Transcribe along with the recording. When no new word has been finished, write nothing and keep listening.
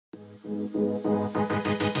As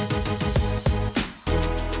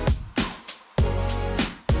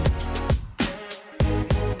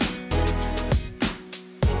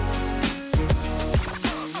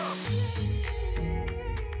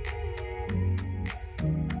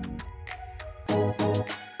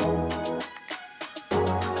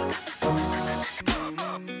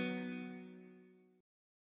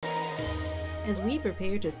we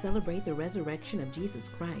prepare to celebrate the resurrection of Jesus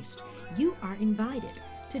Christ, you are invited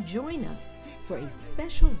to join us for a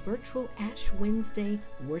special virtual Ash Wednesday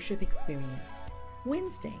worship experience.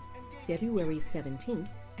 Wednesday, February 17th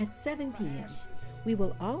at 7 p.m. We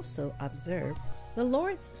will also observe the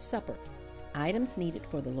Lord's Supper. Items needed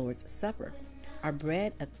for the Lord's Supper are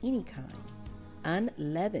bread of any kind,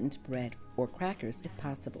 unleavened bread or crackers if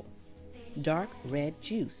possible, dark red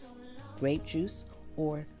juice, grape juice,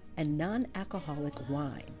 or a non-alcoholic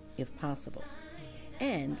wine, if possible,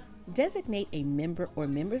 and designate a member or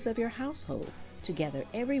members of your household to gather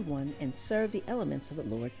everyone and serve the elements of the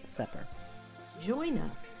Lord's Supper. Join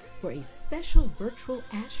us for a special virtual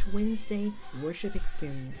Ash Wednesday worship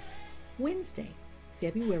experience, Wednesday,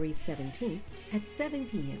 February 17th at 7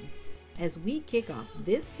 p.m. as we kick off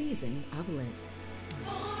this season of Lent.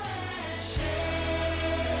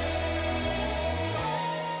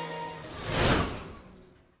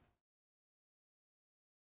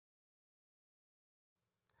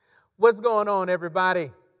 What's going on, everybody?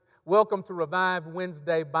 Welcome to Revive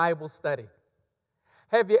Wednesday Bible Study.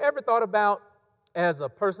 Have you ever thought about, as a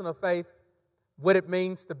person of faith, what it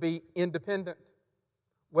means to be independent?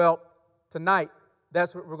 Well, tonight,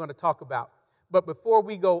 that's what we're going to talk about. But before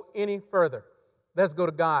we go any further, let's go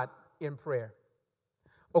to God in prayer.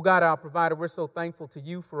 Oh God, our provider, we're so thankful to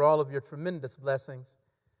you for all of your tremendous blessings.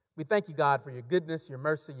 We thank you, God, for your goodness, your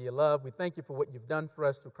mercy, your love. We thank you for what you've done for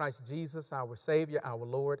us through Christ Jesus, our Savior, our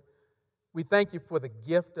Lord. We thank you for the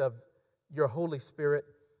gift of your Holy Spirit.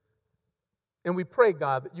 And we pray,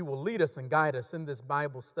 God, that you will lead us and guide us in this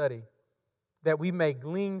Bible study, that we may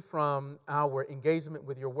glean from our engagement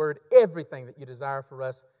with your word everything that you desire for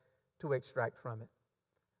us to extract from it.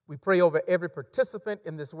 We pray over every participant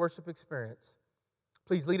in this worship experience.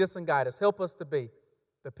 Please lead us and guide us. Help us to be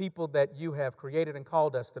the people that you have created and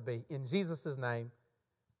called us to be. In Jesus' name,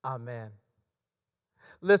 amen.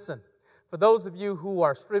 Listen. For those of you who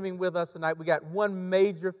are streaming with us tonight, we got one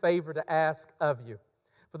major favor to ask of you.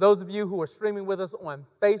 For those of you who are streaming with us on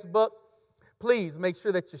Facebook, please make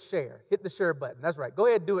sure that you share. Hit the share button. That's right. Go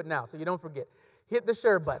ahead and do it now so you don't forget. Hit the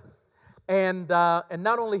share button. And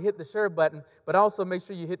not only hit the share button, but also make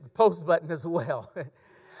sure you hit the post button as well.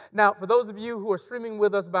 Now, for those of you who are streaming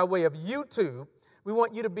with us by way of YouTube, we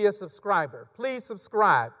want you to be a subscriber. Please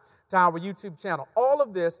subscribe to our YouTube channel. All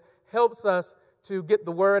of this helps us to get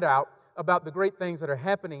the word out about the great things that are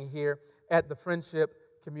happening here at the Friendship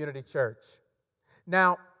Community Church.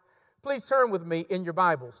 Now, please turn with me in your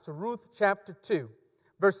Bibles to Ruth chapter 2,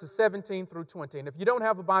 verses 17 through 20. And if you don't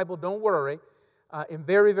have a Bible, don't worry. In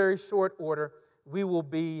very, very short order, we will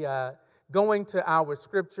be going to our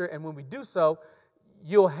scripture, and when we do so,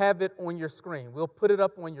 you'll have it on your screen. We'll put it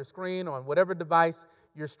up on your screen on whatever device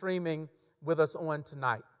you're streaming with us on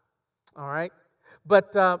tonight. All right?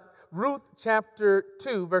 But Ruth chapter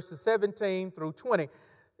 2, verses 17 through 20,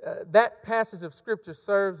 that passage of Scripture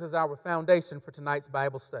serves as our foundation for tonight's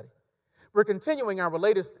Bible study. We're continuing our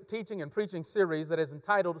latest teaching and preaching series that is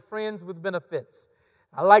entitled Friends with Benefits.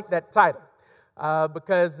 I like that title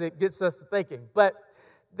because it gets us to thinking, but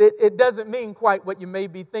it doesn't mean quite what you may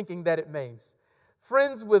be thinking that it means.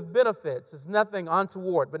 Friends with Benefits is nothing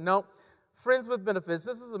untoward, but no, Friends with Benefits,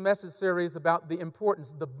 this is a message series about the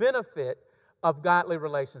importance, the benefit of godly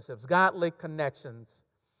relationships, godly connections.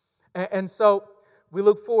 And so we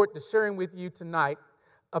look forward to sharing with you tonight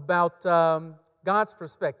about God's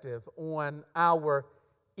perspective on our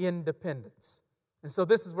independence. And so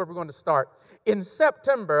this is where we're going to start. In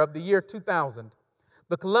September of the year 2000,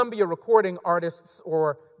 the Columbia recording artists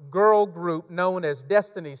or girl group known as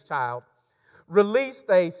Destiny's Child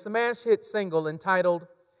released a smash hit single entitled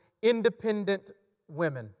Independent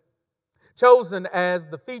Women. Chosen as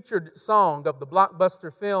the featured song of the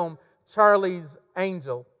blockbuster film Charlie's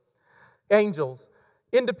Angels,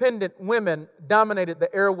 Independent Women dominated the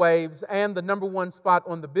airwaves and the number one spot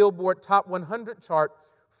on the Billboard Top 100 chart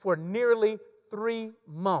for nearly 3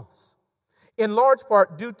 months, in large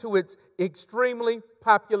part due to its extremely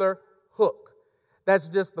popular hook. That's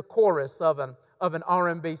just the chorus of an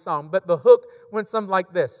R&B song. But the hook went something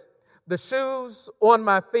like this. The shoes on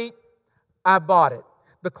my feet, I bought it.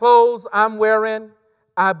 The clothes I'm wearing,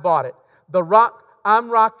 I bought it. The rock I'm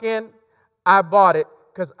rocking, I bought it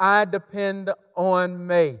because I depend on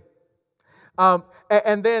me.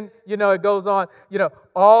 And then, it goes on,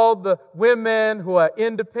 all the women who are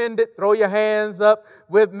independent, throw your hands up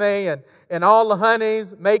with me. And all the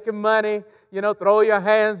honeys making money, throw your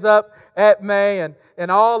hands up at me.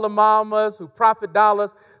 And all the mamas who profit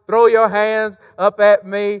dollars, throw your hands up at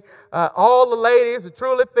me. All the ladies who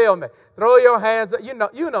truly feel me, throw your hands up. You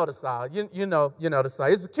know the song. You know the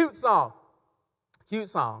song. It's a cute song. Cute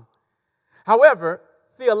song. However,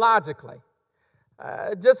 theologically,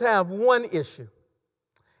 just have one issue.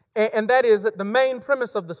 And that is that the main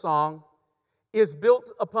premise of the song is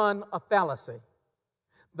built upon a fallacy.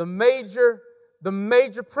 The major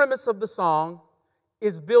premise of the song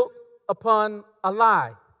is built upon a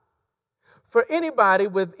lie. For anybody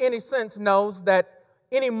with any sense knows that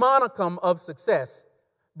any monicum of success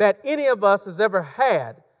that any of us has ever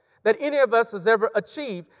had, that any of us has ever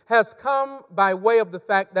achieved, has come by way of the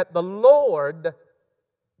fact that the Lord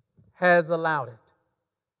has allowed it.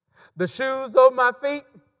 The shoes on my feet,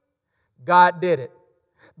 God did it.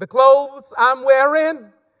 The clothes I'm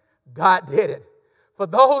wearing, God did it. For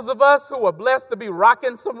those of us who are blessed to be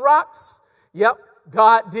rocking some rocks, yep,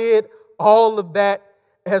 God did all of that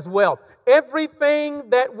as well. Everything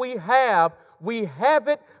that we have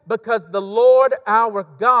it because the Lord our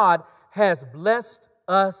God has blessed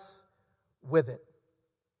us with it.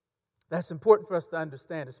 That's important for us to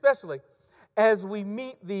understand, especially as we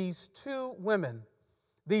meet these two women,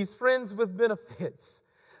 these friends with benefits,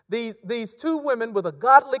 these two women with a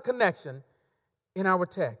godly connection in our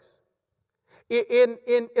text. In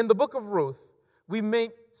the book of Ruth, we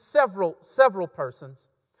meet several persons,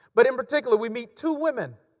 but in particular, we meet two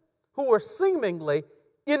women who are seemingly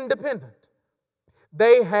independent.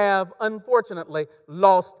 They have, unfortunately,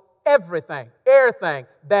 lost everything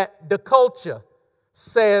that the culture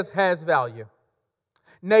says has value.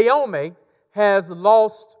 Naomi has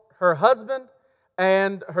lost her husband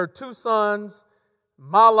and her two sons,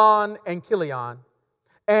 Mahlon and Chilion.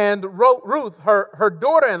 And Ruth, her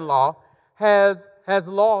daughter-in-law, has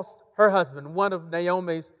lost her husband, one of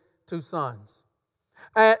Naomi's two sons.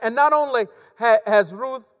 And not only has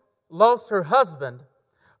Ruth lost her husband,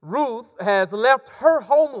 Ruth has left her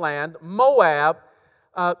homeland, Moab,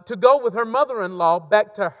 to go with her mother-in-law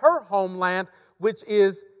back to her homeland, which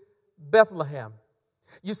is Bethlehem.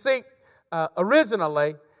 You see,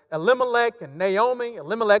 originally, Elimelech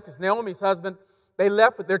is Naomi's husband, they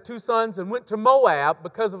left with their two sons and went to Moab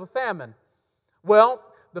because of a famine. Well,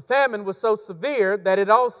 the famine was so severe that it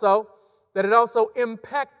also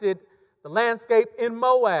impacted the landscape in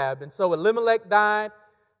Moab. And so Elimelech died.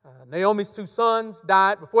 Naomi's two sons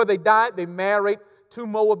died. Before they died, they married two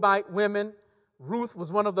Moabite women. Ruth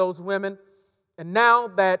was one of those women. And now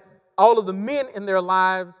that all of the men in their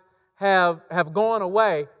lives have gone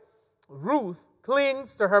away, Ruth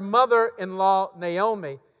clings to her mother-in-law,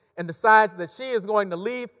 Naomi, and decides that she is going to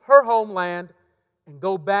leave her homeland and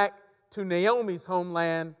go back to Naomi's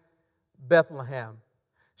homeland, Bethlehem.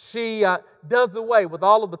 She does away with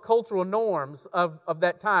all of the cultural norms of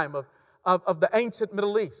that time, of the ancient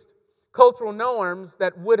Middle East. Cultural norms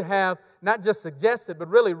that would have not just suggested, but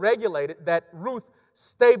really regulated that Ruth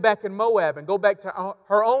stay back in Moab and go back to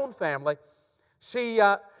her own family. She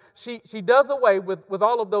does away with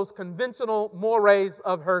all of those conventional mores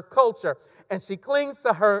of her culture, and she clings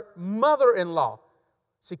to her mother-in-law.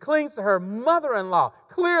 She clings to her mother-in-law.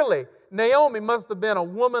 Clearly, Naomi must have been a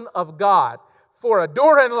woman of God for a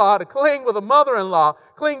daughter-in-law to cling to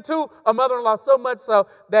a mother-in-law so much so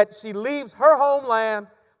that she leaves her homeland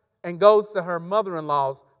and goes to her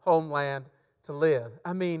mother-in-law's homeland to live.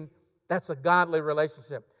 I mean, that's a godly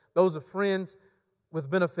relationship. Those are friends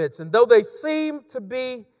with benefits. And though they seem to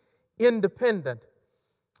be independent,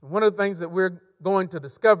 one of the things that we're going to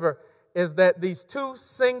discover is that these two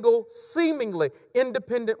single, seemingly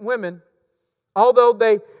independent women, although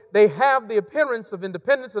they have the appearance of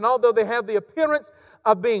independence and although they have the appearance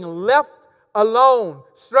of being left alone,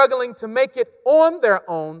 struggling to make it on their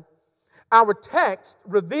own, our text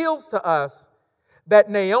reveals to us that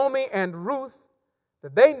Naomi and Ruth,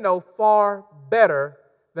 that they know far better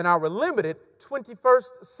than our limited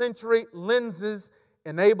 21st century lenses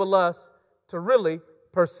enable us to really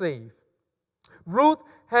perceive. Ruth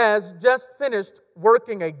has just finished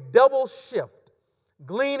working a double shift,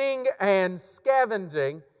 gleaning and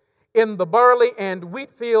scavenging in the barley and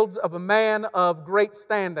wheat fields of a man of great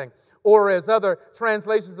standing, or as other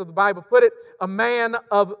translations of the Bible put it, a man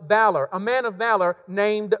of valor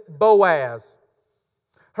named Boaz.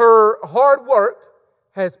 Her hard work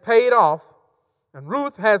has paid off, and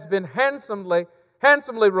Ruth has been handsomely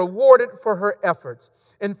rewarded for her efforts.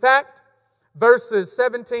 In fact, verses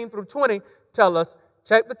 17 through 20 tell us,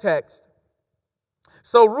 check the text,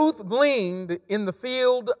 So Ruth gleaned in the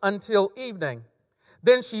field until evening.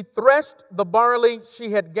 Then she threshed the barley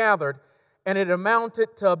she had gathered, and it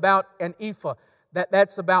amounted to about an ephah.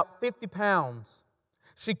 That's about 50 pounds.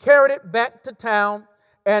 She carried it back to town,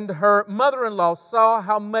 and her mother-in-law saw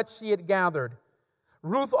how much she had gathered.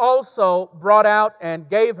 Ruth also brought out and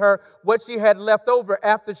gave her what she had left over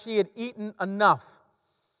after she had eaten enough.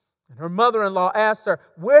 And her mother-in-law asked her,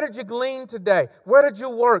 "Where did you glean today? Where did you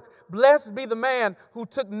work? Blessed be the man who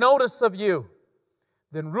took notice of you."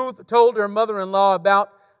 Then Ruth told her mother-in-law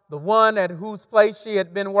about the one at whose place she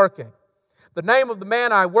had been working. "The name of the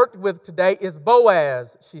man I worked with today is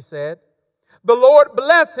Boaz," she said. "The Lord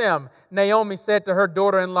bless him," Naomi said to her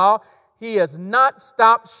daughter-in-law. "He has not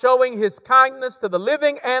stopped showing his kindness to the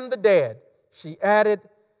living and the dead." She added,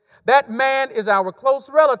 "That man is our close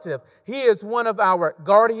relative. He is one of our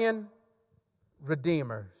guardian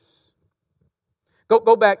redeemers."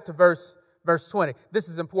 Go back to verse 20. This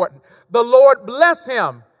is important. "The Lord bless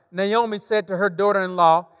him," Naomi said to her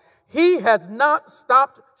daughter-in-law. "He has not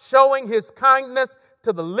stopped showing his kindness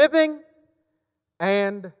to the living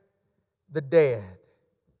and the dead."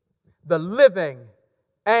 The living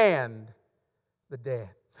and the dead.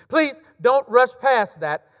 Please don't rush past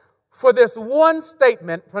that, for this one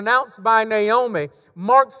statement pronounced by Naomi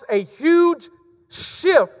marks a huge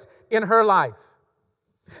shift in her life.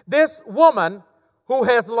 This woman who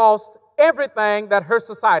has lost everything that her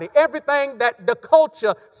society, everything that the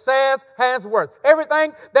culture says has worth,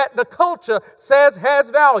 everything that the culture says has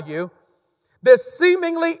value, this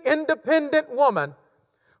seemingly independent woman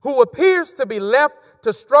who appears to be left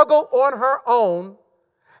to struggle on her own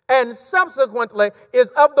and subsequently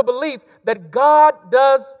is of the belief that God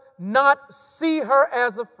does not see her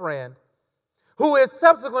as a friend, who is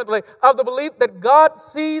subsequently of the belief that God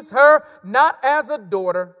sees her not as a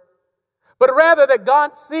daughter, but rather that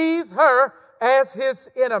God sees her as his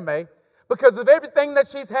enemy because of everything that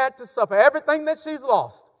she's had to suffer, everything that she's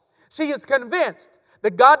lost. She is convinced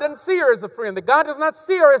that God doesn't see her as a friend, that God does not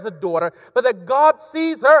see her as a daughter, but that God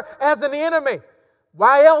sees her as an enemy.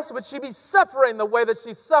 Why else would she be suffering the way that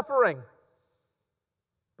she's suffering?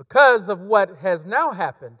 Because of what has now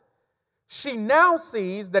happened, she now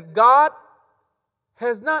sees that God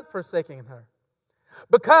has not forsaken her.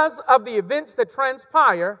 Because of the events that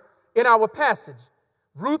transpire in our passage,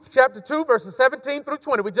 Ruth chapter 2, verses 17 through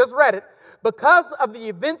 20, we just read it. Because of the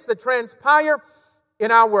events that transpire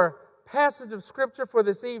in our passage of Scripture for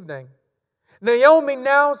this evening, Naomi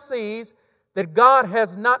now sees that God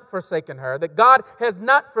has not forsaken her, that God has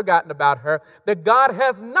not forgotten about her, that God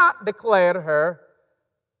has not declared her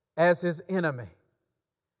as his enemy.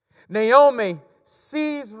 Naomi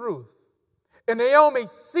sees Ruth, and Naomi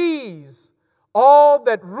sees all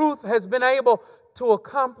that Ruth has been able to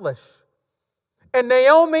accomplish. And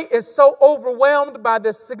Naomi is so overwhelmed by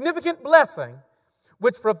this significant blessing,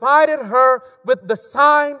 which provided her with the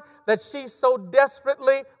sign that she so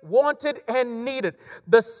desperately wanted and needed,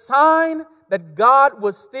 the sign that God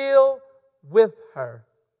was still with her.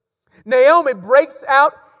 Naomi breaks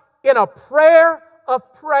out in a prayer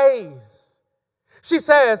of praise. She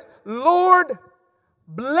says, "Lord,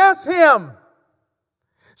 bless him."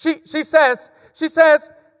 She says,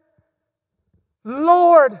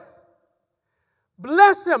 "Lord,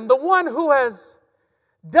 bless him, the one who has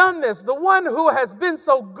done this, the one who has been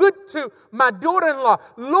so good to my daughter-in-law.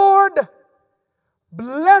 Lord,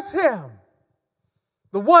 bless him,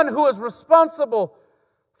 the one who is responsible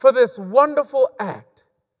for this wonderful act."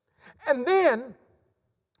 And then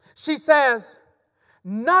she says,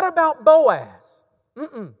 not about Boaz.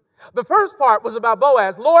 The first part was about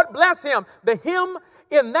Boaz. Lord, bless him. The him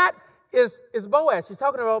in that is Boaz. She's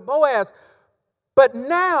talking about Boaz. But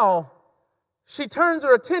now she turns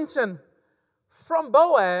her attention from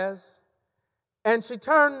Boaz and she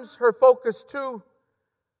turns her focus to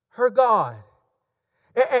her God.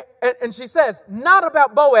 And she says, not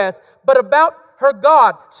about Boaz, but about her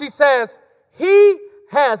God. She says, he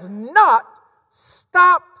has not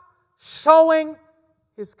stopped showing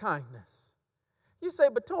his kindness. You say,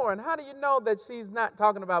 but Torrin, how do you know that she's not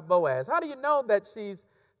talking about Boaz? How do you know that she's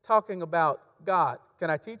talking about God? Can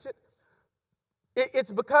I teach it?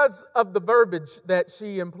 It's because of the verbiage that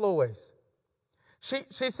she employs.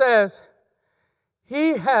 She says,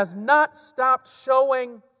 he has not stopped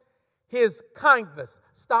showing his kindness.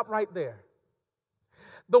 Stop right there.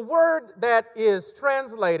 The word that is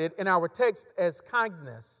translated in our text as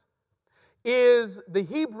kindness is the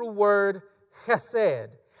Hebrew word chesed,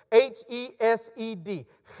 H-E-S-E-D,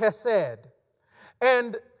 chesed.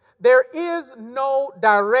 And there is no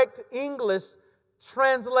direct English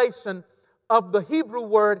translation of the Hebrew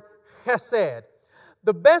word chesed.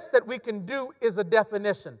 the best that we can do is a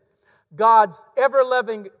definition. God's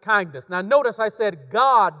ever-loving kindness. Now notice I said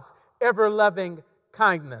God's ever-loving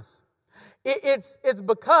kindness. It's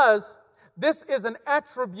because this is an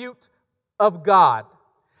attribute of God.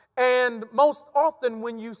 And most often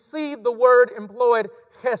when you see the word employed,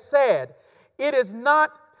 chesed, it is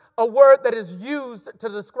not a word that is used to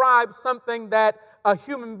describe something that a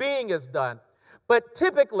human being has done. But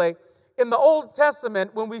typically, in the Old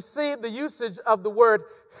Testament, when we see the usage of the word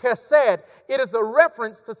chesed, it is a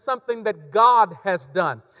reference to something that God has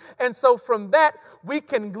done. And so from that, we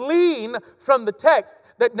can glean from the text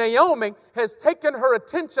that Naomi has taken her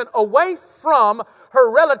attention away from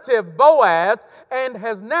her relative Boaz and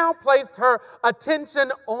has now placed her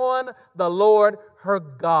attention on the Lord her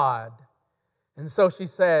God. And so she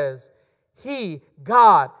says,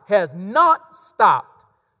 God, has not stopped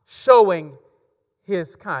showing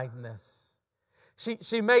His kindness.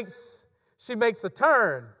 She makes a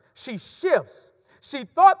turn. She shifts. She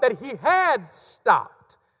thought that He had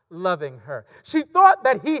stopped loving her. She thought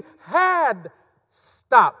that He had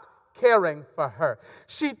stopped caring for her.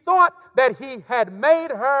 She thought that He had made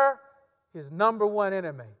her His number one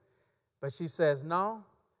enemy. But she says, no,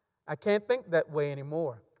 I can't think that way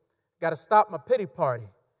anymore. Got to stop my pity party.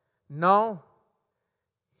 No,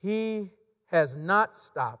 He has not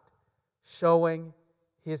stopped showing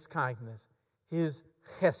His kindness, His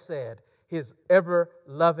chesed, His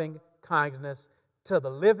ever-loving kindness to the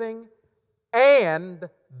living and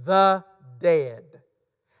the dead.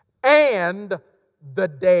 And the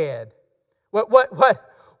dead. What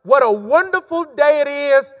a wonderful day it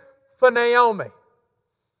is for Naomi.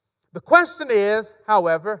 The question is,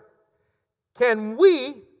 however, can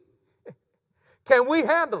we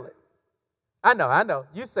handle it? I know.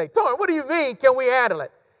 You say, Torrin, what do you mean, can we handle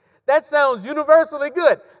it? That sounds universally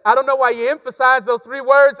good. I don't know why you emphasize those three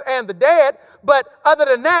words and the dead, but other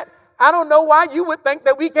than that, I don't know why you would think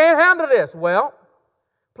that we can't handle this. Well,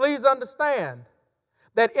 please understand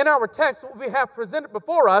that in our text, what we have presented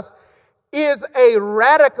before us is a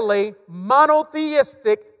radically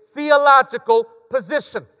monotheistic theological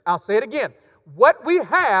position. I'll say it again. What we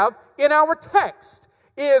have in our text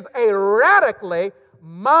is a radically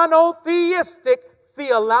monotheistic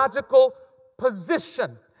theological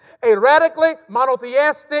position. A radically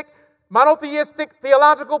monotheistic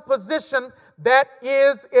theological position that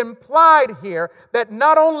is implied here, that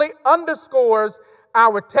not only underscores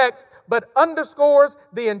our text, but underscores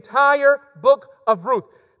the entire book of Ruth.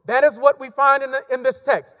 That is what we find in this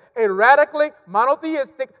text. A radically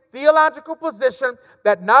monotheistic theological position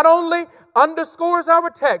that not only underscores our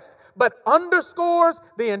text, but underscores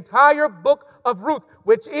the entire book of Ruth,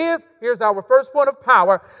 which is, here's our first point of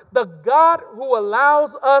power, the God who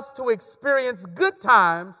allows us to experience good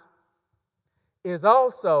times is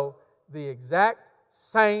also the exact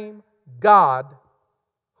same God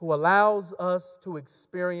who allows us to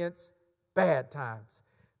experience bad times.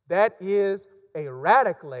 That is a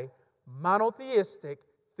radically monotheistic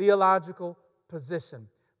theological position,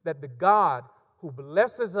 that the God who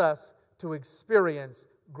blesses us to experience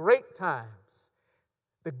great times,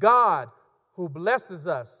 the God who blesses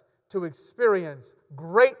us to experience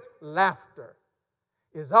great laughter,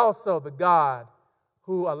 is also the God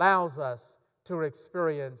who allows us to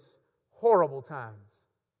experience horrible times.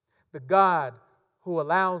 The God who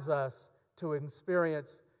allows us to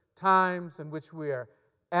experience times in which we are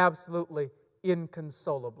absolutely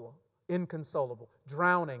inconsolable,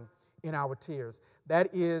 drowning in our tears.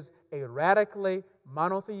 That is a radically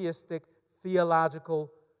monotheistic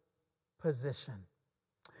theological position.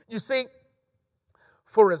 You see,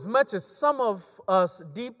 for as much as some of us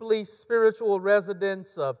deeply spiritual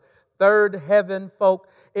residents of third heaven folk,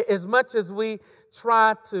 as much as we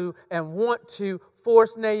try to and want to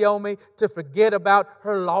force Naomi to forget about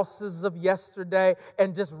her losses of yesterday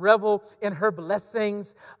and just revel in her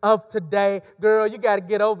blessings of today. Girl, you got to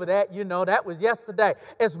get over that. You know, that was yesterday.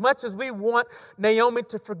 As much as we want Naomi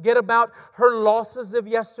to forget about her losses of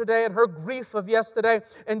yesterday and her grief of yesterday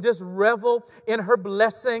and just revel in her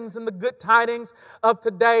blessings and the good tidings of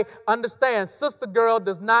today, understand, sister girl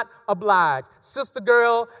does not oblige. Sister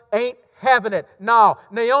girl ain't having it. No,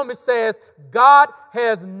 Naomi says God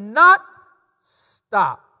has not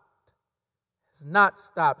stopped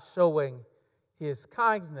showing His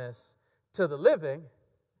kindness to the living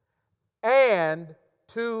and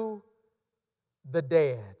to the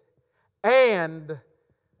dead. And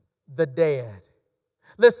the dead.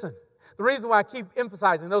 Listen, the reason why I keep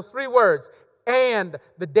emphasizing those three words, and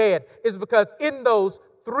the dead, is because in those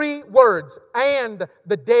three words, and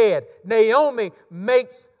the dead, Naomi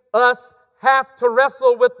makes us have to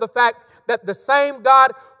wrestle with the fact that the same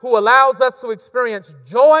God who allows us to experience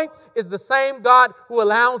joy is the same God who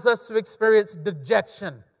allows us to experience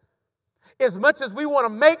dejection. As much as we want to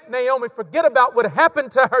make Naomi forget about what happened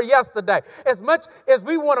to her yesterday, as much as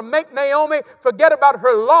we want to make Naomi forget about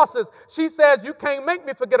her losses, she says, you can't make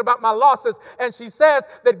me forget about my losses. And she says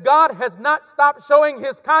that God has not stopped showing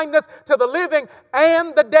his kindness to the living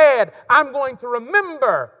and the dead. I'm going to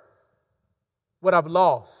remember what I've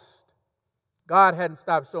lost. God hadn't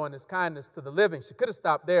stopped showing his kindness to the living. She could have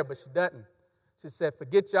stopped there, but she doesn't. She said,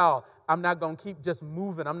 forget y'all. I'm not going to keep just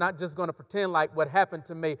moving. I'm not just going to pretend like what happened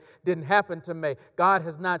to me didn't happen to me. God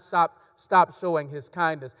has not stopped showing his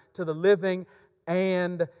kindness to the living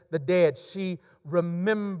and the dead. She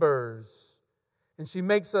remembers. And she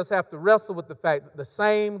makes us have to wrestle with the fact that the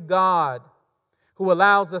same God who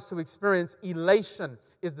allows us to experience elation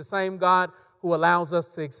is the same God who allows us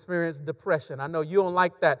to experience depression. I know you don't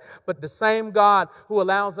like that, but the same God who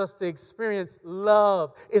allows us to experience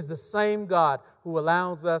love is the same God who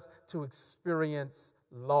allows us to experience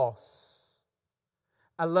loss.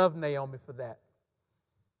 I love Naomi for that.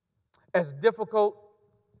 As difficult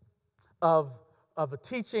of a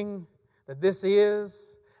teaching that this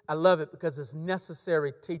is, I love it because it's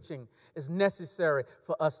necessary teaching. It's necessary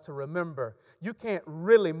for us to remember. You can't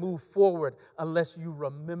really move forward unless you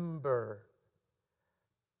remember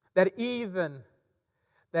that even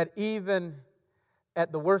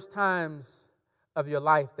at the worst times of your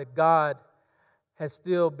life, that God has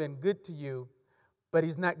still been good to you, but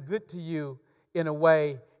he's not good to you in a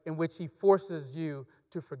way in which he forces you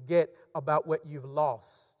to forget about what you've lost.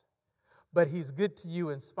 But he's good to you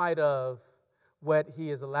in spite of what he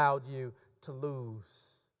has allowed you to lose.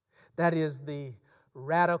 That is the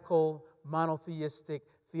radical, monotheistic,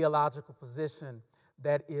 theological position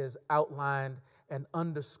that is outlined and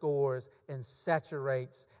underscores and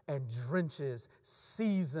saturates and drenches,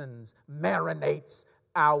 seasons, marinates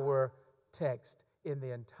our text in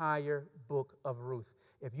the entire book of Ruth.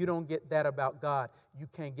 If you don't get that about God, you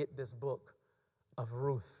can't get this book of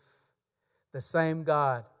Ruth. The same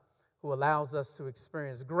God who allows us to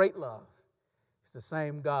experience great love is the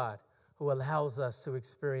same God who allows us to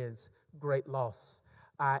experience great loss.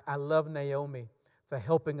 I love Naomi for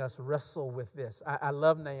helping us wrestle with this. I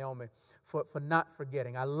love Naomi for not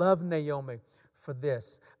forgetting. I love Naomi for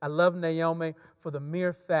this. I love Naomi for the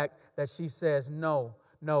mere fact that she says, no,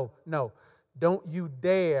 no, no. Don't you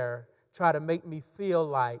dare try to make me feel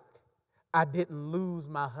like I didn't lose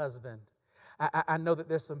my husband. I know that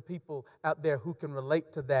there's some people out there who can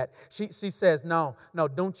relate to that. She says, no,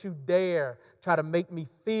 don't you dare try to make me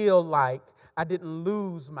feel like I didn't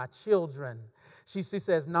lose my children. She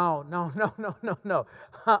says, no.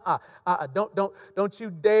 Don't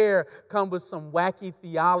you dare come with some wacky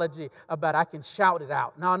theology about I can shout it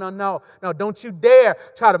out. No. Don't you dare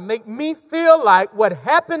try to make me feel like what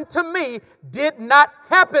happened to me did not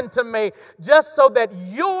happen to me, just so that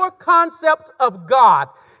your concept of God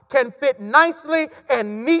can fit nicely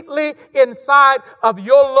and neatly inside of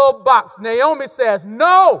your little box. Naomi says,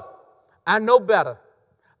 no, I know better.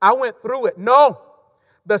 I went through it. No.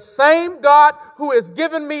 The same God who has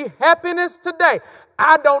given me happiness today.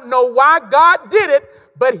 I don't know why God did it,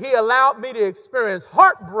 but he allowed me to experience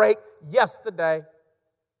heartbreak yesterday.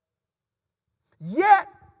 Yet,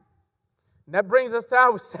 and that brings us to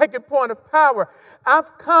our second point of power.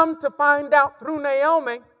 I've come to find out through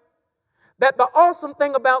Naomi that the awesome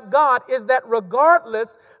thing about God is that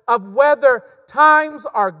regardless of whether times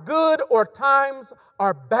are good or times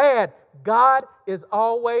are bad, God is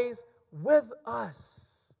always with us.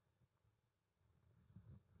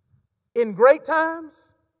 In great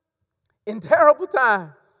times, in terrible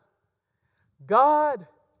times, God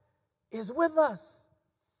is with us.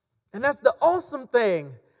 And that's the awesome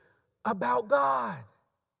thing about God.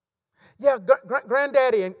 Yeah,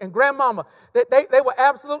 granddaddy and grandmama, they were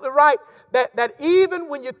absolutely right that even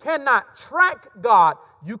when you cannot track God,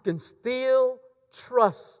 you can still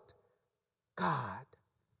trust God.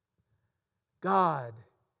 God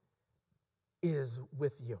is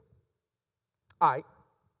with you. All right.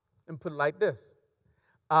 And put it like this.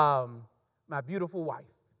 My beautiful wife,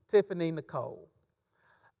 Tiffany Nicole,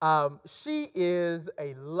 she is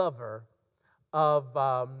a lover of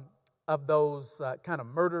those kind of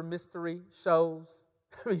murder mystery shows.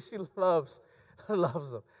 I mean, she loves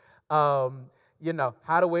them. You know,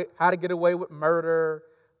 How to Get Away with Murder,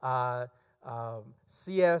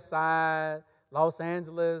 CSI, Los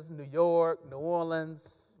Angeles, New York, New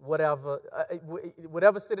Orleans, whatever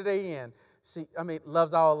city they in. She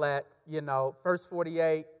loves all that, you know, First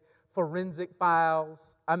 48, Forensic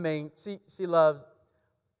Files. I mean, she loves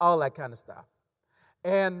all that kind of stuff.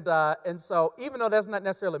 And so even though that's not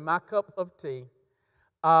necessarily my cup of tea,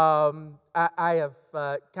 I have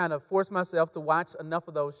kind of forced myself to watch enough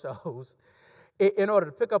of those shows in order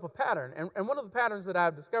to pick up a pattern. And one of the patterns that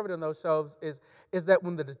I've discovered in those shows is that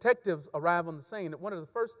when the detectives arrive on the scene, one of the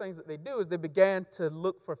first things that they do is they began to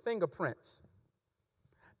look for fingerprints.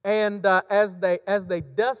 And as they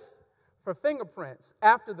dust for fingerprints,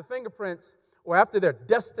 after the fingerprints or after their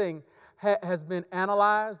dusting has been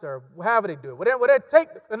analyzed, or however they do it, whatever they take,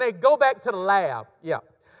 and they go back to the lab. Yeah.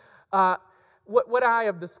 What I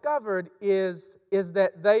have discovered is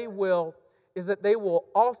that they will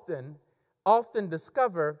often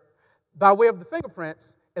discover, by way of the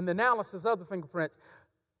fingerprints and the analysis of the fingerprints,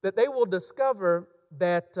 that they will discover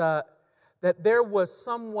that there was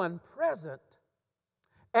someone present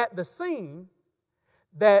at the scene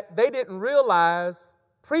that they didn't realize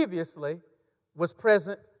previously was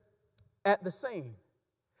present at the scene.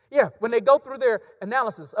 Yeah, when they go through their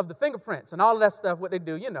analysis of the fingerprints and all of that stuff, what they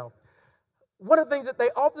do, one of the things that they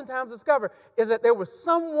oftentimes discover is that there was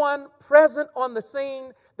someone present on the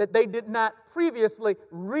scene that they did not previously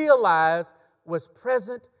realize was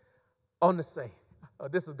present on the scene. Oh,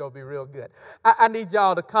 this is going to be real good. I need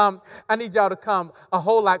y'all to come. I need y'all to come a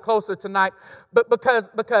whole lot closer tonight. But because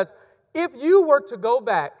if you were to go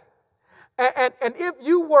back and if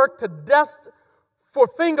you were to dust for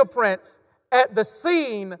fingerprints at the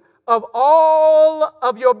scene of all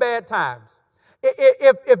of your bad times,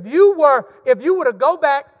 if you were to go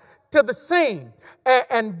back to the scene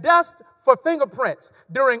and dust for fingerprints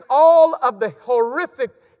during all of the horrific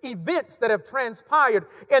events that have transpired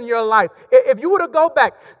in your life, if you were to go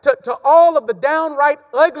back to all of the downright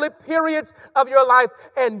ugly periods of your life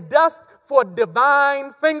and dust for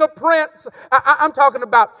divine fingerprints, I'm talking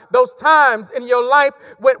about those times in your life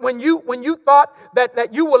when you thought that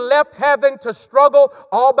you were left having to struggle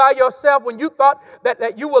all by yourself, when you thought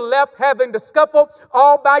that you were left having to scuffle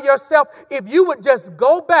all by yourself. If you would just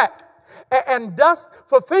go back and dust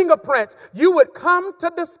for fingerprints, you would come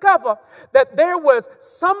to discover that there was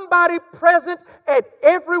somebody present at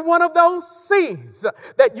every one of those scenes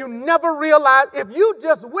that you never realized. If you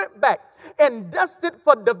just went back and dusted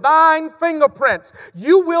for divine fingerprints,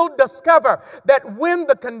 you will discover that when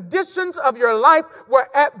the conditions of your life were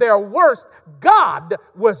at their worst, God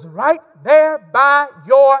was right there by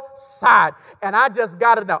your side. And I just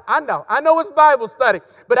got to know. I know it's Bible study,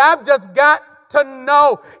 but I've just got to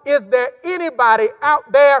know, is there anybody out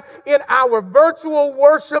there in our virtual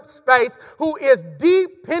worship space who is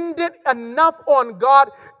dependent enough on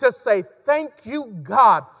God to say, thank you,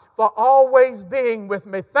 God, for always being with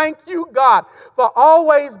me. Thank you, God, for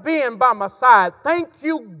always being by my side. Thank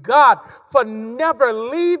you, God, for never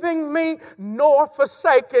leaving me nor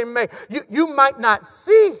forsaking me. You might not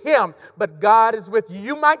see him, but God is with you.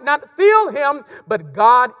 You might not feel him, but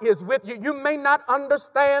God is with you. You may not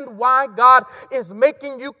understand why God is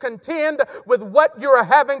making you contend with what you're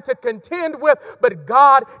having to contend with, but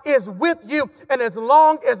God is with you. And as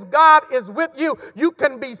long as God is with you, you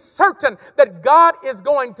can be certain that God is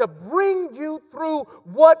going to bring you through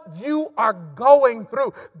what you are going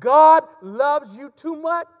through. God loves you too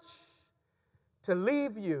much to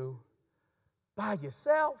leave you by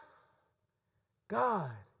yourself.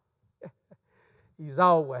 God, he's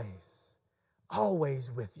always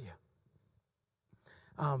with you.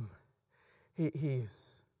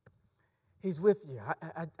 He's with you.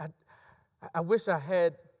 I wish I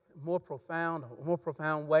had a more profound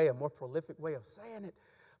way, a more prolific way of saying it,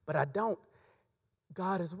 but I don't.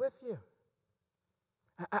 God is with you.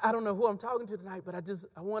 I don't know who I'm talking to tonight, but I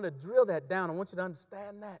want to drill that down. I want you to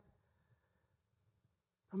understand that.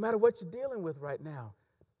 No matter what you're dealing with right now,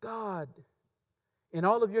 God, in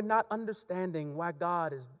all of your not understanding why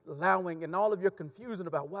God is allowing, and all of your confusion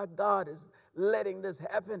about why God is letting this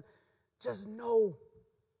happen, just know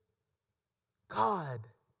God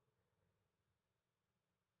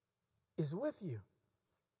is with you.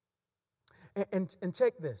 And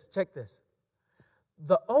check this.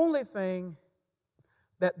 The only thing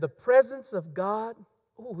that the presence of God,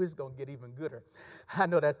 it's going to get even gooder. I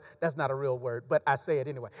know that's not a real word, but I say it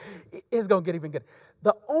anyway. It's going to get even gooder.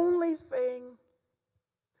 The only thing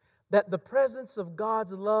that the presence of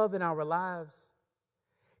God's love in our lives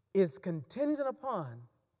is contingent upon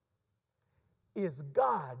is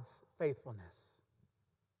God's faithfulness,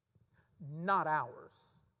 not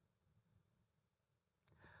ours.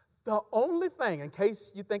 The only thing, in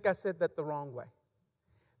case you think I said that the wrong way,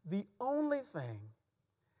 the only thing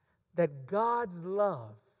that God's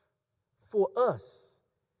love for us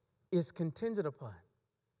is contingent upon,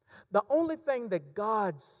 the only thing that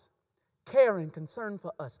God's care and concern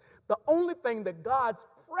for us. The only thing that God's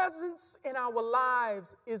presence in our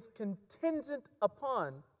lives is contingent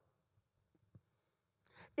upon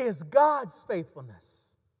is God's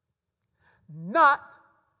faithfulness, not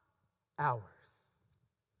ours.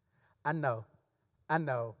 I know.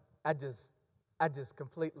 I just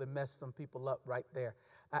completely messed some people up right there.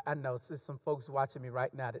 I know there's some folks watching me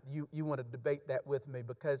right now that you want to debate that with me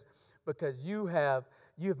because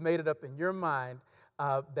you've made it up in your mind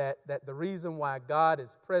that the reason why God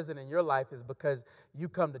is present in your life is because you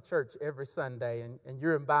come to church every Sunday and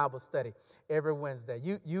you're in Bible study every Wednesday.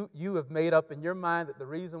 You have made up in your mind that the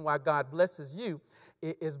reason why God blesses you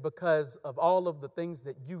is because of all of the things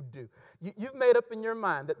that you do. You've made up in your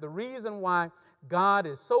mind that the reason why God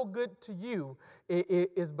is so good to you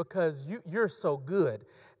is because you're so good.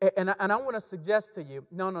 And I want to suggest to you,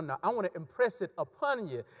 no. I want to impress it upon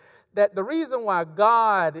you that the reason why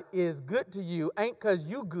God is good to you ain't because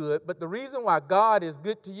you good, but the reason why God is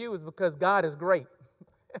good to you is because God is great.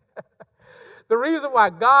 The reason why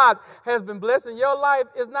God has been blessing your life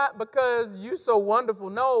is not because you're so wonderful.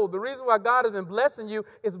 No, the reason why God has been blessing you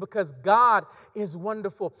is because God is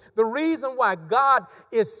wonderful. The reason why God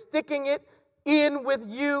is sticking it in with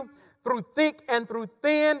you through thick and through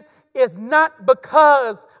thin is not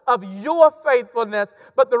because of your faithfulness,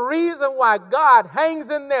 but the reason why God hangs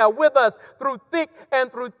in there with us through thick and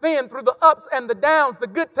through thin, through the ups and the downs, the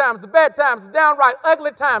good times, the bad times, the downright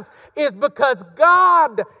ugly times, is because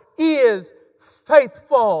God is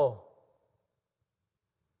faithful.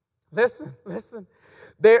 Listen.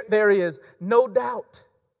 There is no doubt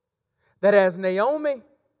that as Naomi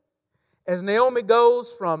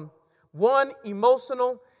goes from one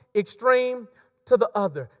emotional extreme to the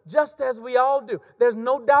other, just as we all do, there's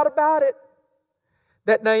no doubt about it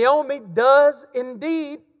that Naomi does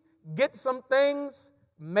indeed get some things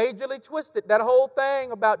majorly twisted. That whole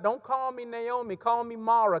thing about don't call me Naomi, call me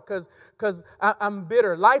Mara, because I'm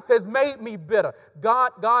bitter. Life has made me bitter.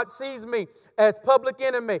 God sees me as public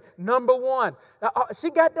enemy, number one. She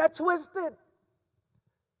got that twisted.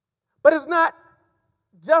 But it's not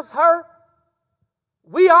just her.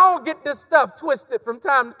 We all get this stuff twisted from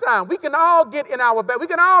time to time. We can all get in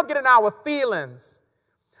our feelings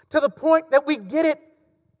to the point that we get it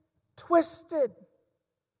twisted.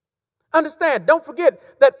 Understand, don't forget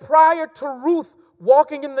that prior to Ruth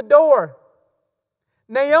walking in the door,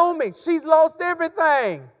 Naomi, she's lost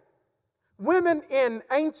everything. Women in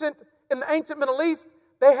the ancient Middle East,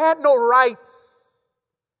 they had no rights.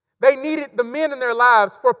 They needed the men in their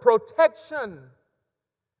lives for protection.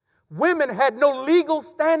 Women had no legal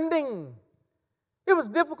standing. It was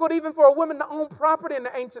difficult even for a woman to own property in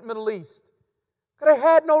the ancient Middle East. They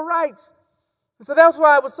had no rights. And so that's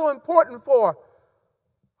why it was so important for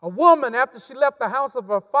a woman, after she left the house of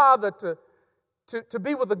her father, to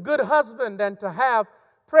be with a good husband and to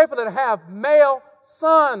prayerfully to have male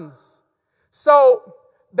sons, so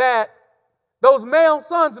that those male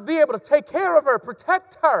sons would be able to take care of her,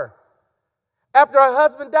 protect her. After her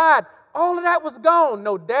husband died, all of that was gone.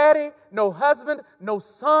 No daddy, no husband, no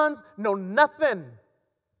sons, no nothing.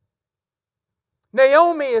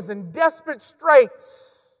 Naomi is in desperate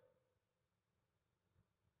straits.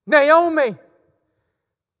 Naomi,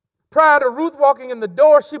 prior to Ruth walking in the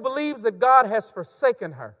door, she believes that God has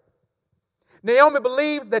forsaken her. Naomi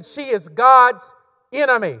believes that she is God's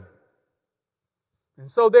enemy. And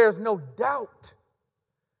so there's no doubt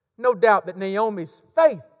that Naomi's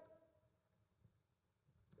faith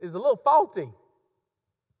is a little faulty.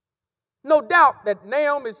 No doubt that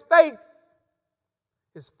Naomi's faith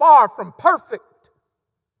is far from perfect.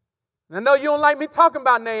 And I know you don't like me talking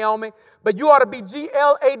about Naomi, but you ought to be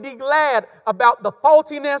glad about the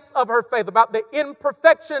faultiness of her faith, about the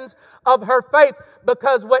imperfections of her faith,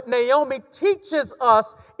 because what Naomi teaches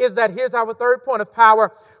us is that, here's our third point of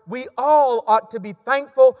power, we all ought to be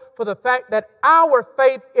thankful for the fact that our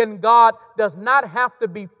faith in God does not have to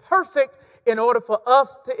be perfect in order for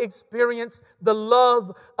us to experience the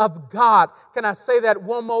love of God. Can I say that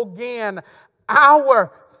one more again?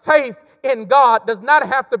 Our faith in God does not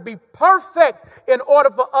have to be perfect in order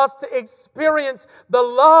for us to experience the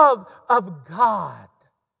love of God.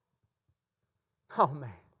 Oh man,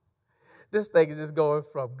 this thing is just going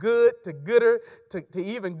from good to gooder to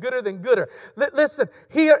even gooder than gooder. Listen,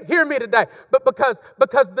 hear me today. But because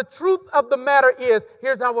the truth of the matter is,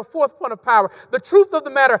 here's our fourth point of power. The truth of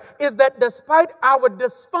the matter is that despite our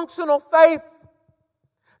dysfunctional faith,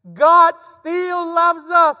 God still loves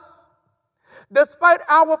us. Despite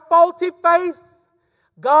our faulty faith,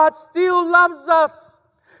 God still loves us.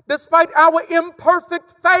 Despite our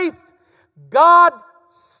imperfect faith, God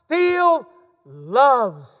still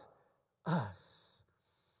loves us.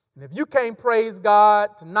 And if you can't praise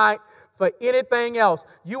God tonight for anything else,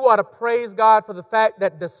 you ought to praise God for the fact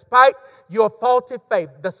that despite your faulty faith,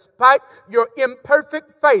 despite your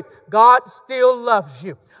imperfect faith, God still loves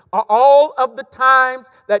you. All of the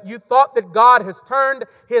times that you thought that God has turned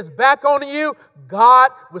His back on you,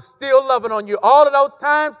 God was still loving on you. All of those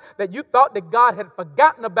times that you thought that God had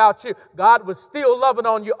forgotten about you, God was still loving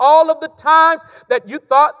on you. All of the times that you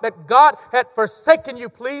thought that God had forsaken you,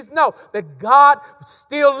 please know that God was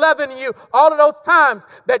still loving you. All of those times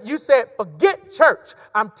that you said, forget church,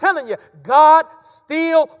 I'm telling you, God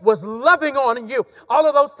still was loving on you. All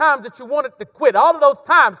of those times that you wanted to quit, all of those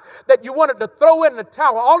times that you wanted to throw in the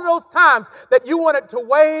towel, all of those times that you wanted to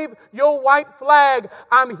wave your white flag,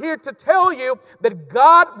 I'm here to tell you that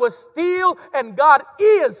God was still and God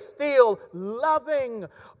is still loving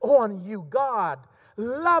on you. God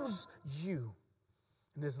loves you.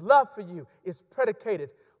 And His love for you is predicated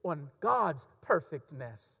on God's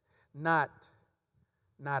perfectness, not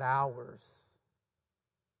ours.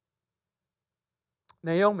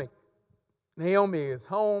 Naomi is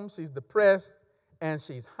home. She's depressed and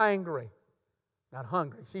she's hangry. Not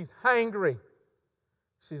hungry. She's hangry.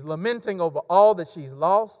 She's lamenting over all that she's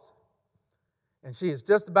lost. And she is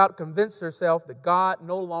just about convinced herself that God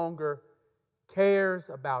no longer cares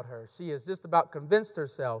about her. She has just about convinced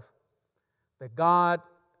herself that God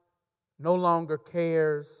no longer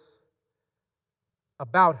cares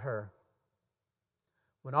about her.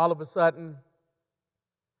 When all of a sudden,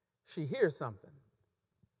 she hears something.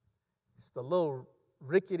 It's the little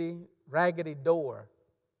rickety, raggedy door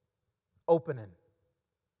opening.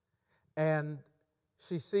 And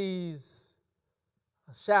she sees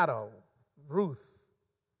a shadow, Ruth,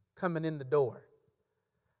 coming in the door.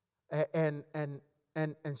 And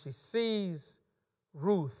she sees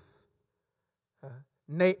Ruth.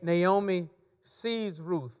 Naomi sees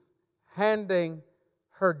Ruth handing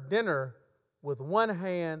her dinner with one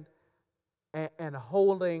hand and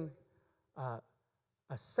holding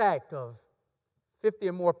a sack of 50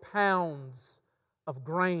 or more pounds of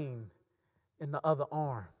grain in the other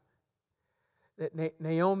arm.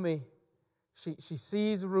 Naomi, she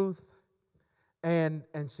sees Ruth and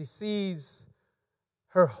she sees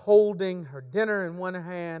her holding her dinner in one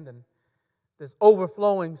hand and this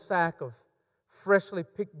overflowing sack of freshly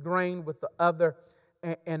picked grain with the other.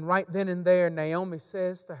 And right then and there, Naomi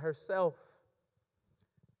says to herself,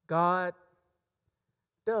 God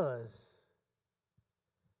does.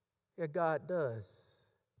 Yeah, God does.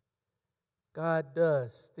 God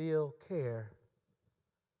does still care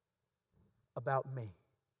about me.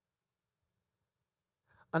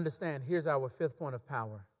 Understand, here's our fifth point of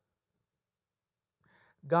power.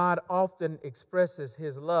 God often expresses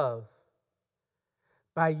His love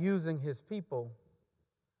by using His people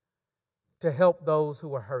to help those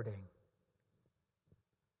who are hurting.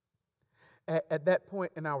 At that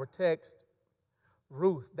point in our text,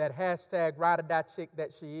 Ruth, that hashtag ride-or-die chick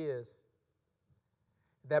that she is,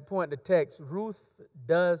 at that point in the text, Ruth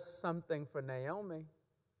does something for Naomi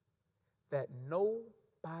that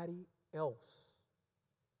nobody else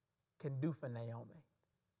can do for Naomi.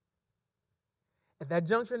 At that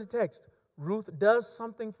juncture in the text, Ruth does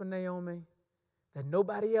something for Naomi that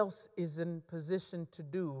nobody else is in position to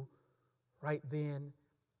do right then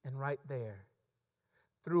and right there.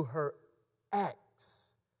 Through her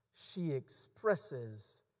acts, she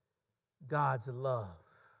expresses God's love.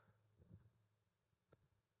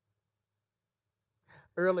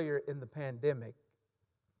 Earlier in the pandemic,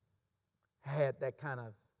 I had that kind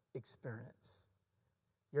of experience.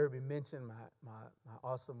 You heard me mention my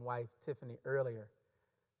awesome wife, Tiffany, earlier.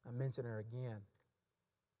 I mentioned her again.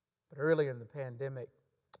 But earlier in the pandemic,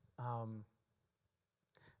 I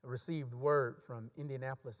received word from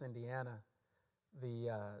Indianapolis, Indiana, the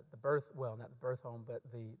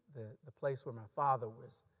place where my father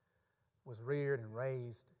was reared and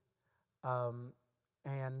raised,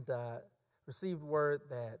 and received word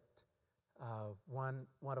that one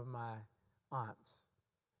of my aunts,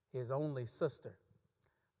 his only sister,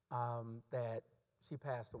 that she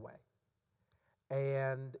passed away.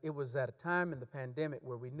 And it was at a time in the pandemic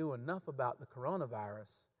where we knew enough about the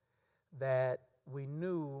coronavirus that we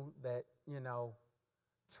knew that,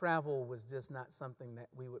 travel was just not something that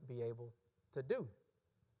we would be able to do.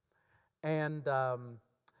 And,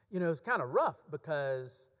 it was kind of rough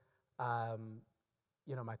because,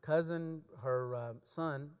 my cousin, her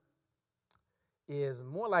son, is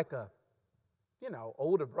more like a,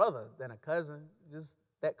 older brother than a cousin, just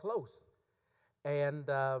that close. And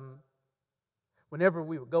whenever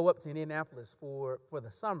we would go up to Indianapolis for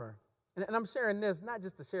the summer, and I'm sharing this not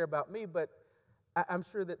just to share about me, but I'm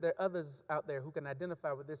sure that there are others out there who can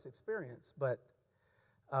identify with this experience. But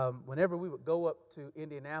whenever we would go up to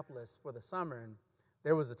Indianapolis for the summer, and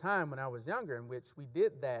there was a time when I was younger in which we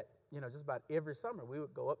did that, just about every summer. We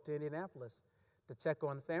would go up to Indianapolis to check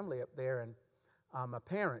on the family up there, and my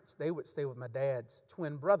parents, they would stay with my dad's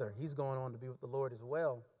twin brother. He's going on to be with the Lord as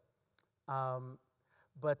well.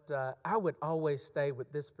 But I would always stay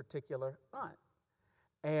with this particular aunt.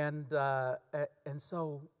 And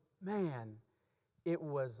so, man, it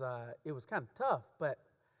was kind of tough, but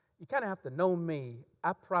you kind of have to know me.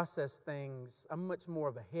 I process things. I'm much more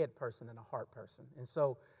of a head person than a heart person. And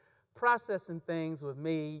so processing things with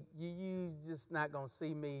me, you just not going to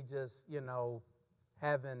see me just,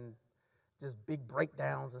 having just big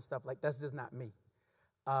breakdowns and stuff like that. That's just not me.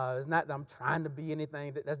 It's not that I'm trying to be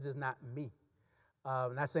anything. That's just not me.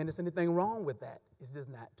 I'm not saying there's anything wrong with that. It's just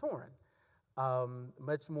not Torrin.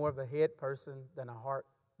 Much more of a head person than a heart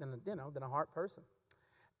person.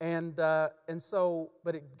 And so,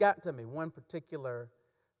 but it got to me one particular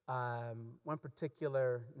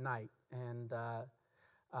night, and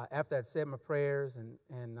after I'd said my prayers,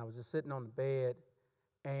 and I was just sitting on the bed,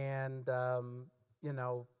 and I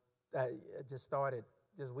just started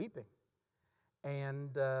just weeping,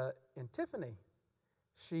 and Tiffany,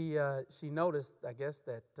 she noticed, I guess,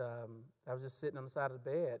 that I was just sitting on the side of the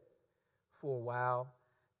bed for a while,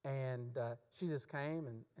 and she just came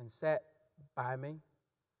and sat by me.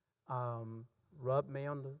 Rubbed me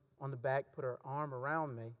on the back, put her arm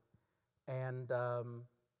around me, and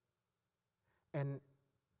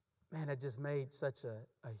man, it just made such a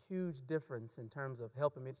huge difference in terms of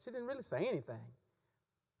helping me. She didn't really say anything,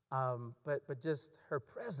 but just her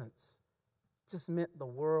presence just meant the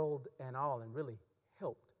world and all, and really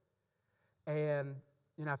helped. And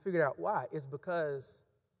I figured out why. It's because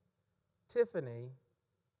Tiffany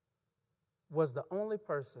was the only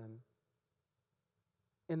person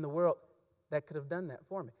in the world that could have done that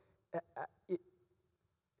for me.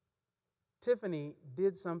 Tiffany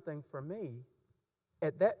did something for me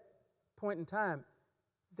at that point in time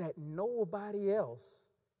that nobody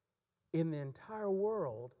else in the entire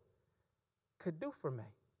world could do for me.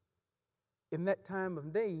 In that time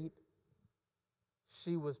of need,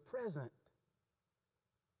 she was present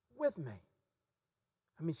with me.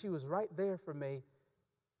 I mean, she was right there for me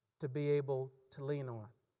to be able to lean on.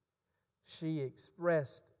 She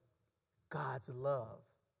expressed God's love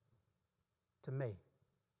to me.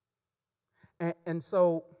 And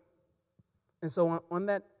so on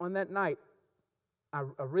that night, I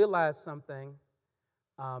realized something,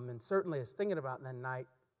 and certainly as thinking about that night,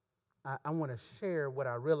 I want to share what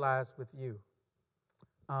I realized with you.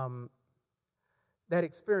 That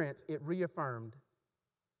experience, it reaffirmed.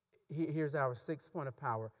 Here's our sixth point of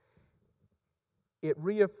power. It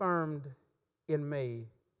reaffirmed in me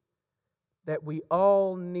that we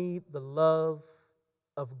all need the love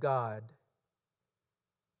of God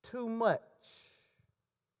too much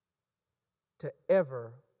to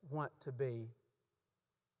ever want to be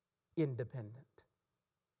independent.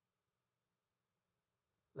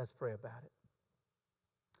 Let's pray about it.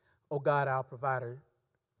 Oh God, our provider,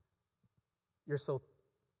 you're so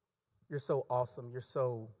awesome, you're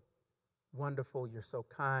so wonderful, you're so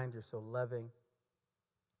kind, you're so loving.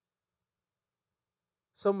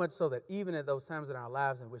 So much so that even at those times in our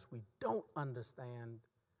lives in which we don't understand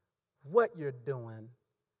what you're doing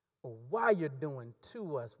or why you're doing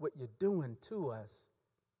to us what you're doing to us,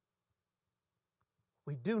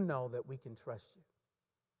 we do know that we can trust you.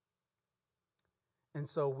 And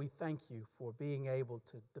so we thank you for being able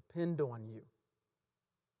to depend on you.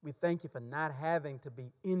 We thank you for not having to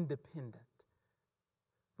be independent.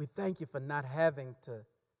 We thank you for not having to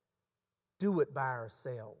do it by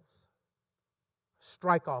ourselves,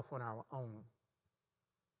 strike off on our own.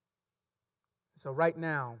 So right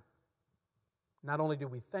now, not only do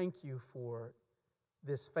we thank you for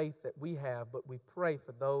this faith that we have, but we pray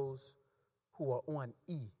for those who are on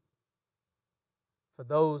E, for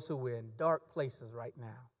those who are in dark places right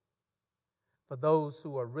now, for those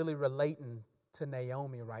who are really relating to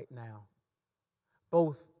Naomi right now,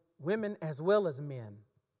 both women as well as men,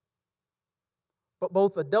 but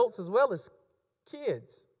both adults as well as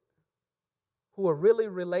kids who are really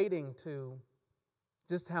relating to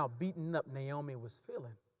just how beaten up Naomi was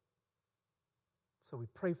feeling. So we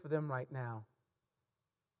pray for them right now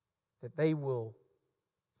that they will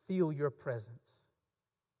feel your presence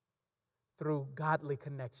through godly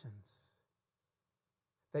connections,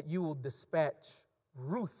 that you will dispatch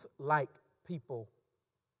Ruth-like people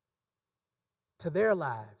to their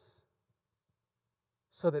lives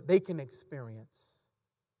so that they can experience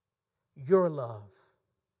your love,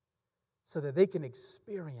 so that they can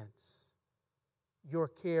experience your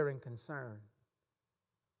care and concern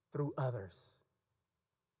through others.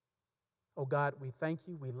 Oh God, we thank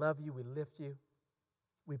you, we love you, we lift you.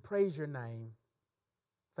 We praise your name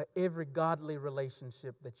for every godly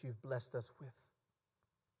relationship that you've blessed us with.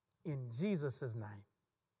 In Jesus' name,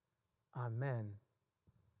 amen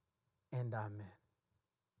and amen.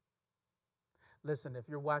 Listen, if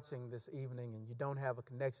you're watching this evening and you don't have a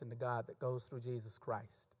connection to God that goes through Jesus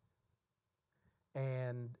Christ,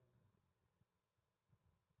 and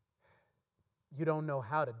you don't know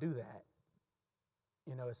how to do that,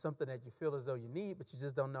 you know, it's something that you feel as though you need, but you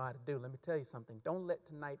just don't know how to do. Let me tell you something. Don't let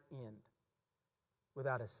tonight end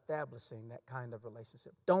without establishing that kind of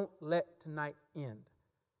relationship. Don't let tonight end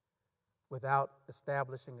without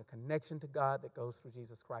establishing a connection to God that goes through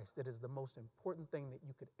Jesus Christ. It is the most important thing that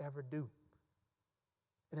you could ever do.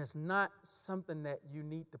 And it's not something that you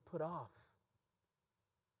need to put off.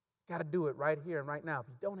 Got to do it right here and right now. If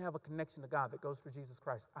you don't have a connection to God that goes through Jesus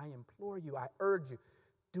Christ, I implore you, I urge you,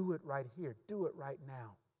 do it right here. Do it right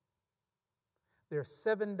now. There are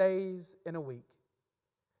 7 days in a week,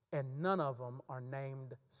 and none of them are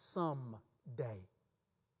named some day.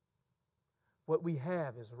 What we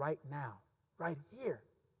have is right now, right here.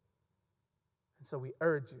 And so we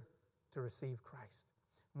urge you to receive Christ.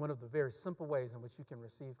 One of the very simple ways in which you can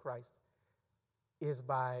receive Christ is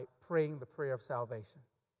by praying the prayer of salvation.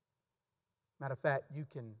 Matter of fact, you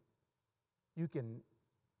can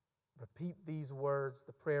repeat these words,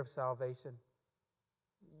 the prayer of salvation.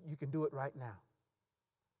 You can do it right now.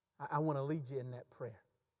 I want to lead you in that prayer,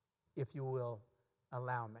 if you will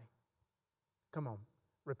allow me. Come on,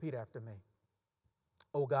 repeat after me.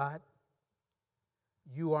 Oh God,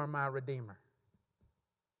 you are my Redeemer.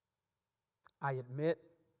 I admit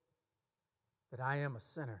that I am a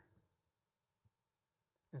sinner.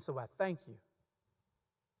 And so I thank you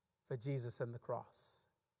for Jesus and the cross.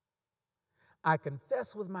 I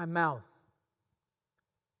confess with my mouth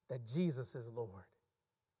that Jesus is Lord.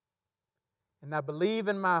 And I believe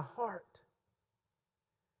in my heart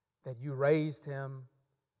that you raised him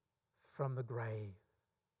from the grave.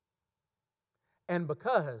 And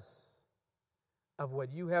because of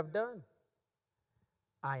what you have done,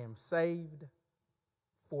 I am saved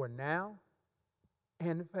for now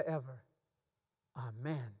and forever.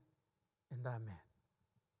 Amen and amen.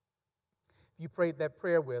 If you prayed that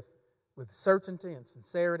prayer with certainty and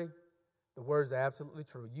sincerity, the words are absolutely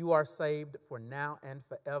true. You are saved for now and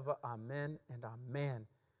forever. Amen and amen.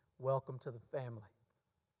 Welcome to the family.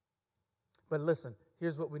 But listen,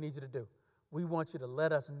 here's what we need you to do. We want you to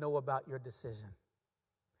let us know about your decision.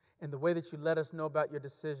 And the way that you let us know about your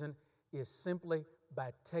decision is simply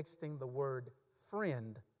by texting the word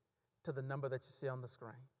friend to the number that you see on the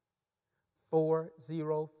screen.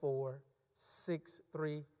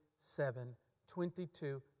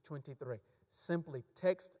 404-637-2223. Simply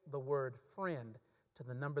text the word friend to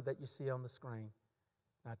the number that you see on the screen.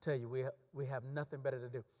 And I tell you, we have nothing better to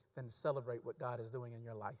do than to celebrate what God is doing in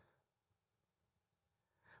your life.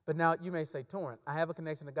 But now you may say, Torrent, I have a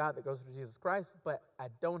connection to God that goes through Jesus Christ, but I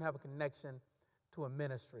don't have a connection to a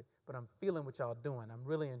ministry. But I'm feeling what y'all doing. I'm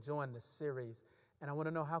really enjoying this series. And I want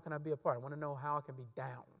to know, how can I be a part? I want to know how I can be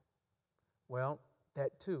down. Well,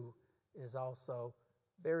 that too is also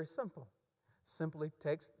very simple. Simply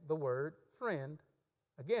text the word friend,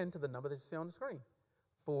 again, to the number that you see on the screen.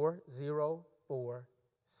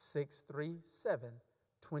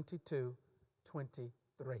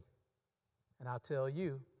 404-637-2223. And I'll tell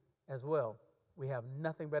you as well, we have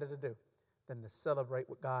nothing better to do than to celebrate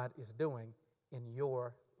what God is doing in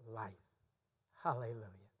your life. Hallelujah.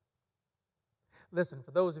 Listen,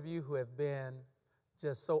 for those of you who have been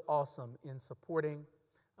just so awesome in supporting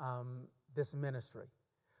this ministry,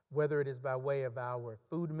 whether it is by way of our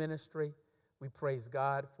food ministry, we praise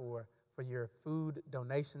God for your food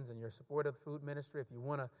donations and your support of the food ministry. If you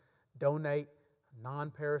want to donate a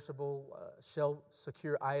non-perishable,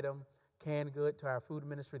 shelf-secure item, canned good to our food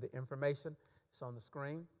ministry, the information is on the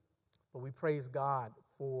screen. But we praise God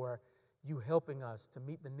for you helping us to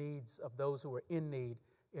meet the needs of those who are in need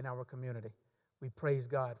in our community. We praise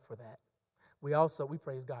God for that. We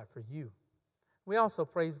praise God for you. We also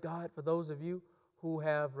praise God for those of you who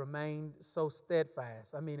have remained so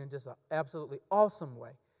steadfast, in just an absolutely awesome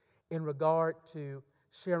way, in regard to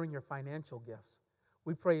sharing your financial gifts.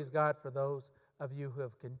 We praise God for those of you who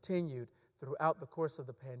have continued throughout the course of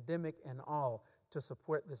the pandemic and all to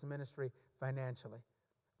support this ministry financially.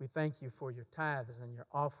 We thank you for your tithes and your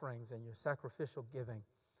offerings and your sacrificial giving.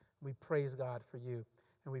 We praise God for you,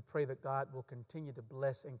 and we pray that God will continue to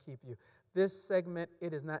bless and keep you. This segment,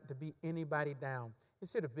 it is not to beat anybody down.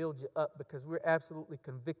 It's here to build you up, because we're absolutely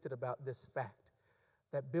convicted about this fact,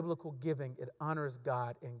 that biblical giving, it honors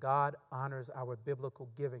God, and God honors our biblical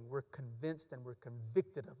giving. We're convinced and we're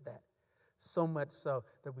convicted of that. so much so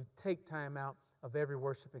that we take time out of every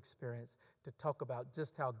worship experience to talk about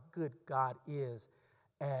just how good God is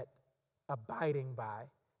at abiding by,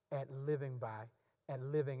 at living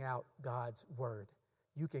out God's word.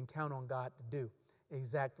 You can count on God to do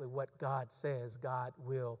exactly what God says God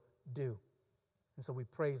will do. And so we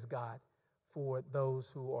praise God for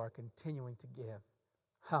those who are continuing to give.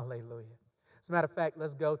 Hallelujah. As a matter of fact,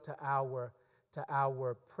 let's go to our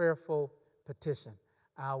prayerful petition,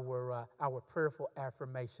 our prayerful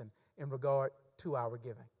affirmation in regard to our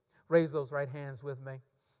giving. Raise those right hands with me.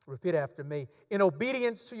 Repeat after me. In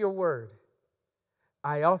obedience to your word,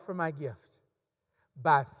 I offer my gift.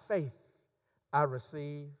 By faith, I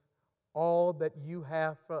receive all that you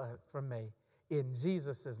have for me. In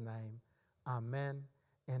Jesus' name, amen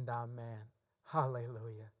and amen.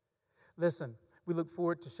 Hallelujah. Listen, we look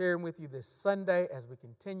forward to sharing with you this Sunday as we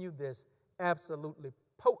continue this absolutely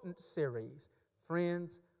potent series,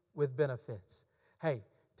 Friends with Benefits. Hey,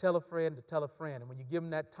 tell a friend to tell a friend. And when you give them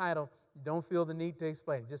that title, you don't feel the need to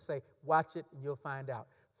explain it. Just say, watch it, and you'll find out.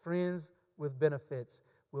 Friends with Benefits.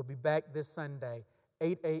 We'll be back this Sunday,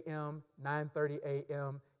 8 a.m., 9:30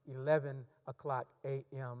 a.m., 11 o'clock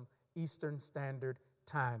a.m. Eastern Standard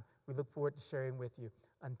Time. We look forward to sharing with you.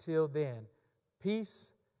 Until then,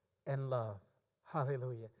 peace and love.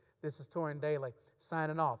 Hallelujah. This is Torrin Daly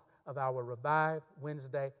signing off of our Revive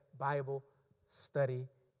Wednesday Bible Study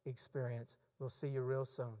Experience. We'll see you real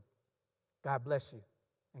soon. God bless you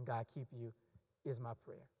and God keep you is my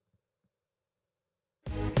prayer.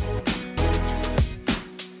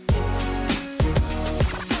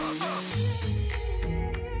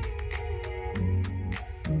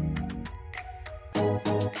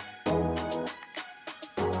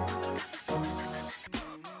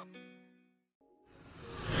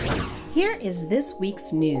 Here is this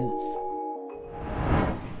week's news.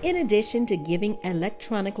 In addition to giving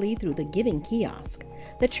electronically through the giving kiosk,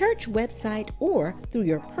 the church website, or through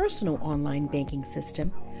your personal online banking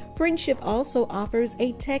system, Friendship also offers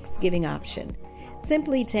a text giving option.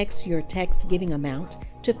 Simply text your text giving amount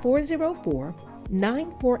to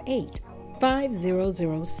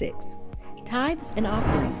 404-948-5006. Tithes and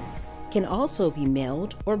offerings can also be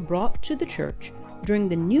mailed or brought to the church during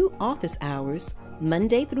the new office hours,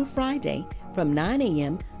 Monday through Friday from 9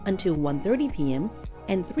 a.m. until 1:30 p.m.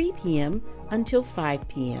 and 3 p.m. until 5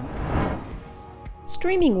 p.m.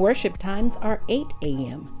 Streaming worship times are 8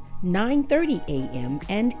 a.m., 9:30 a.m.,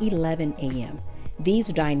 and 11 a.m. These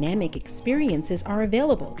dynamic experiences are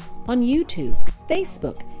available on YouTube,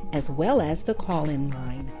 Facebook, as well as the call-in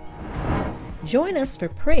line. Join us for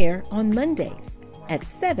prayer on Mondays at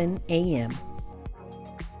 7 a.m.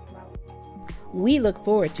 We look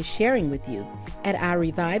forward to sharing with you at our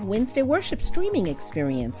Revive Wednesday worship streaming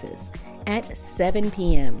experiences at 7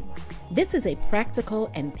 p.m. This is a practical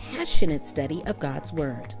and passionate study of God's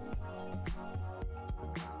Word.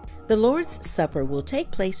 The Lord's Supper will take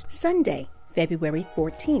place Sunday, February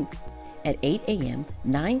 14th at 8 a.m.,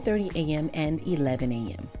 9:30 a.m., and 11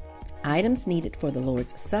 a.m. Items needed for the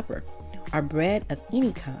Lord's Supper are bread of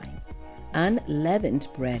any kind, unleavened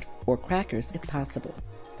bread or crackers if possible,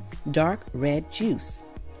 dark red juice,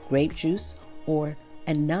 grape juice, or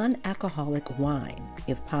a non-alcoholic wine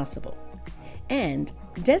if possible, and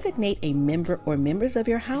designate a member or members of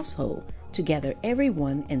your household to gather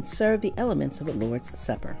everyone and serve the elements of the Lord's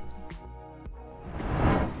Supper.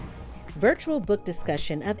 Virtual book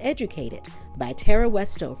discussion of Educated by Tara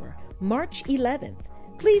Westover, March 11th.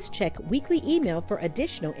 Please check weekly email for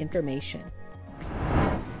additional information.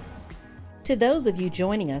 To those of you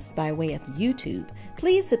joining us by way of YouTube,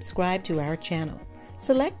 please subscribe to our channel.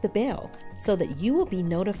 Select the bell so that you will be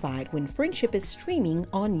notified when Friendship is streaming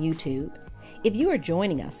on YouTube. If you are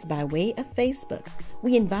joining us by way of Facebook,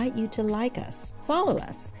 we invite you to like us, follow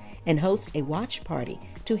us, and host a watch party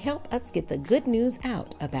to help us get the good news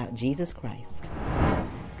out about Jesus Christ.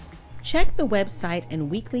 Check the website and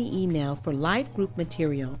weekly email for live group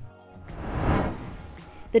material.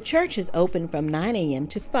 The church is open from 9 a.m.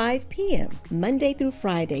 to 5 p.m., Monday through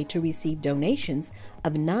Friday, to receive donations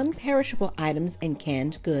of non-perishable items and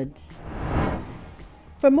canned goods.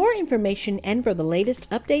 For more information and for the latest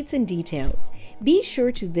updates and details, be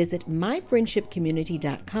sure to visit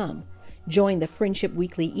myfriendshipcommunity.com, join the Friendship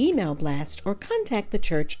Weekly email blast, or contact the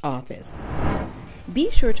church office. Be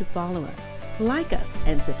sure to follow us, like us,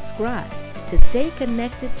 and subscribe to stay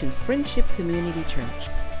connected to Friendship Community Church,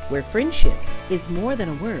 where friendship is more than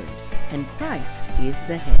a word and Christ is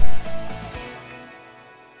the head.